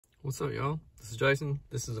What's up, y'all? This is Jason.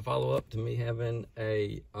 This is a follow-up to me having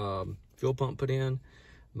a fuel pump put in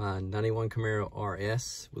my 91 Camaro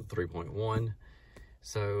RS with 3.1.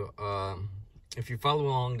 So if you follow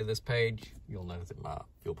along to this page, you'll know that my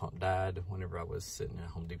fuel pump died whenever I was sitting in a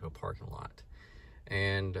Home Depot parking lot.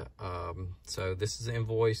 And so this is an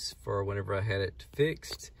invoice for whenever I had it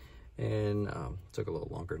fixed, and took a little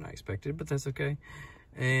longer than I expected, but that's okay.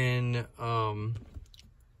 And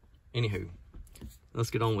anywho, let's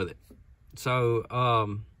get on with it. So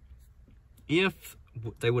if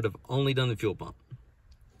they would have only done the fuel pump,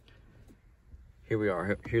 here we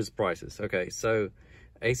are. Here's the prices. Okay, so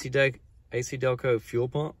AC Delco fuel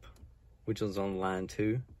pump, which is on line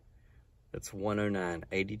 2, that's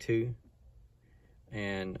 $109.82,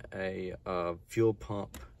 and a fuel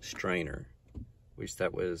pump strainer, which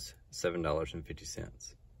that was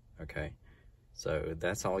 $7.50. Okay, so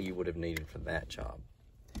that's all you would have needed for that job.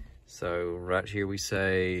 So right here we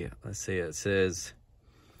say, let's see, it says,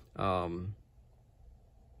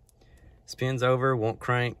 spins over, won't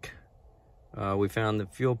crank. We found the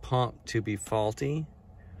fuel pump to be faulty.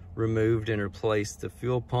 Removed and replaced the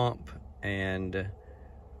fuel pump and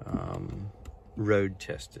road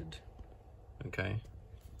tested. Okay.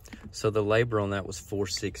 So the labor on that was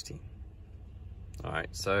 $460. All right,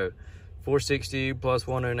 so $460 plus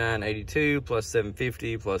 $109.82 plus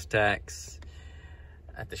 $750 plus tax.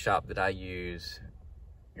 At the shop that I use,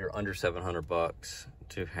 you're under $700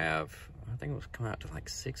 to have, I think it was coming out to like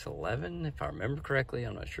 $611 if I remember correctly.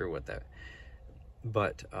 I'm not sure what that,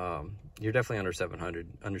 but you're definitely under $700,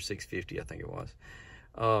 under $650 I think it was,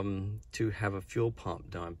 to have a fuel pump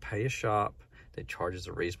done. Pay a shop that charges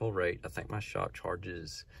a reasonable rate. I think my shop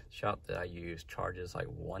that I use charges like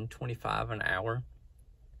 $125 an hour.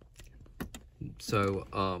 So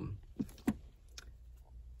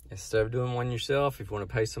instead of doing one yourself, if you want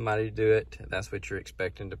to pay somebody to do it, that's what you're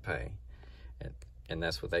expecting to pay. And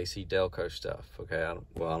that's with AC Delco stuff, okay? I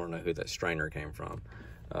don't know who that strainer came from,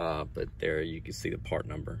 but there you can see the part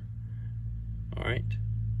number. All right,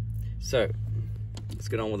 so let's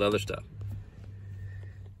get on with other stuff.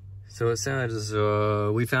 So it says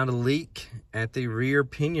we found a leak at the rear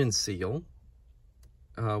pinion seal.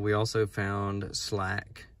 We also found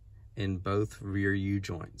slack in both rear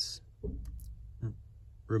U-joints.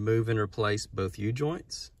 Remove and replace both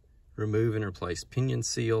U-joints, remove and replace pinion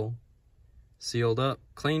seal, sealed up,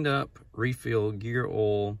 cleaned up, refill gear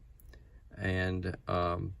oil, and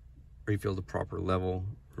refill the proper level,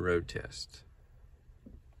 road test.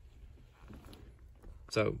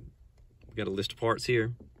 So we got a list of parts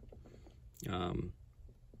here. We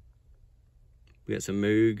got some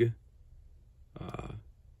Moog,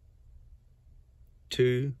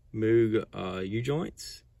 2 Moog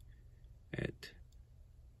U-joints at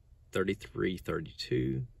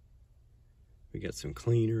 $33.32. We got some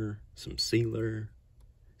cleaner, some sealer,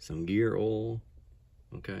 some gear oil.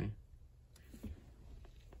 Okay,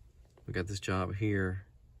 we got this job here.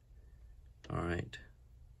 All right,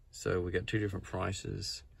 so we got 2 different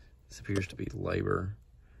prices. This appears to be labor.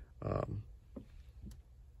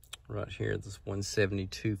 Right here, this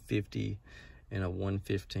 $172.50 and a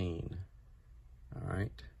 $115. All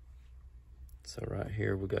right, so right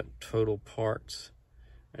here we got total parts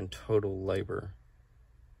and total labor.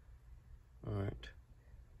 All right,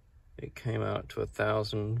 it came out to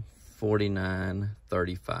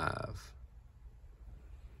 $1,049.35.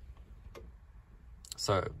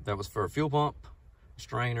 So that was for a fuel pump,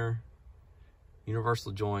 strainer,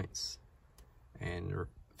 universal joints, and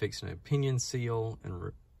fixing a pinion seal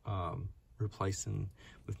and replacing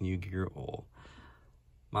with new gear oil.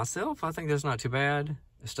 Myself, I think that's not too bad.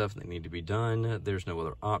 The stuff that need to be done, there's no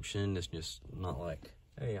other option. It's just not like,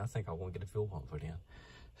 hey, I think I want to get a fuel pump put in.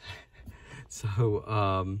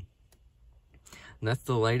 So that's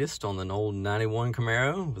the latest on the old 91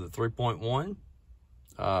 Camaro with a 3.1.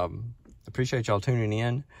 Appreciate y'all tuning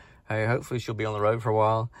in. Hey, hopefully she'll be on the road for a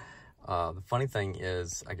while. The funny thing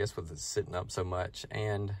is, I guess with it sitting up so much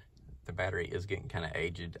and the battery is getting kind of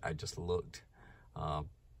aged, I just looked.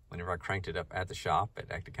 Whenever I cranked it up at the shop, it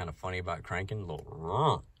acted kind of funny about cranking, a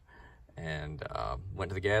little, and went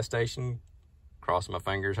to the gas station, crossed my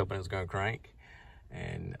fingers, hoping it was going to crank,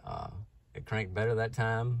 and it cranked better that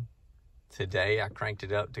time. Today, I cranked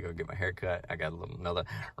it up to go get my hair cut. I got another,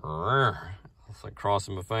 I was like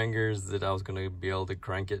crossing my fingers that I was going to be able to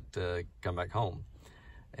crank it to come back home.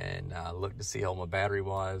 And I looked to see how my battery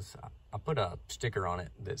was. I put a sticker on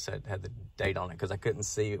it that had the date on it because I couldn't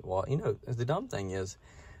see it. Well, you know, the dumb thing is,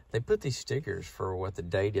 they put these stickers for what the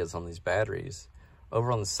date is on these batteries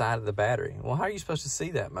over on the side of the battery. Well, how are you supposed to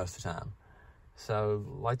see that most of the time? So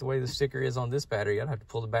like the way the sticker is on this battery, I'd have to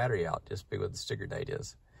pull the battery out just to be what the sticker date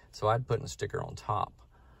is. So I'd put a sticker on top,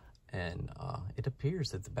 and it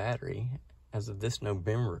appears that the battery, as of this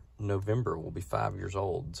November, will be 5 years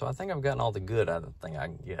old. So I think I've gotten all the good out of the thing I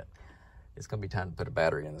can get. It's gonna be time to put a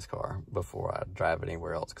battery in this car before I drive it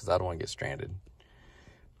anywhere else, because I don't want to get stranded.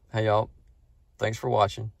 Hey y'all, thanks for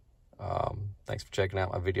watching. Thanks for checking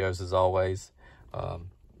out my videos as always.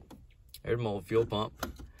 Here's my old fuel pump.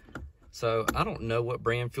 So I don't know what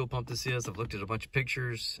brand fuel pump this is. I've looked at a bunch of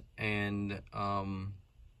pictures, and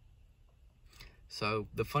so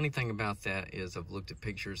the funny thing about that is I've looked at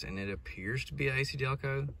pictures and it appears to be an AC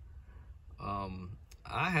Delco.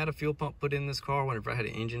 I had a fuel pump put in this car whenever I had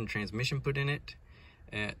an engine and transmission put in it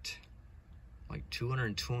at like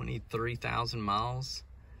 223,000 miles.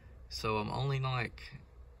 So I'm only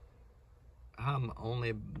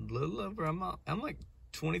a little over, I'm like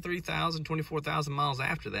 23,000, 24,000 miles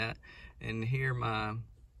after that. And here my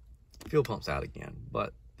fuel pump's out again.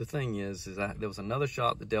 But the thing is that there was another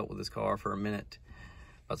shop that dealt with this car for a minute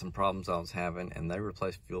about some problems I was having, and they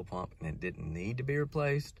replaced fuel pump and it didn't need to be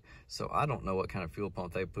replaced. So I don't know what kind of fuel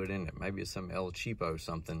pump they put in it. Maybe it's some El Cheapo or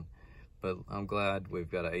something, but I'm glad we've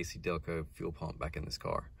got an AC Delco fuel pump back in this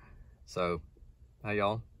car. So, hey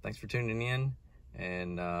y'all, thanks for tuning in,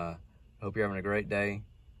 and hope you're having a great day.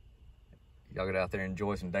 Y'all get out there and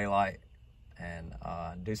enjoy some daylight and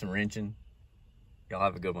do some wrenching. Y'all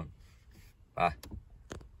have a good one. Bye.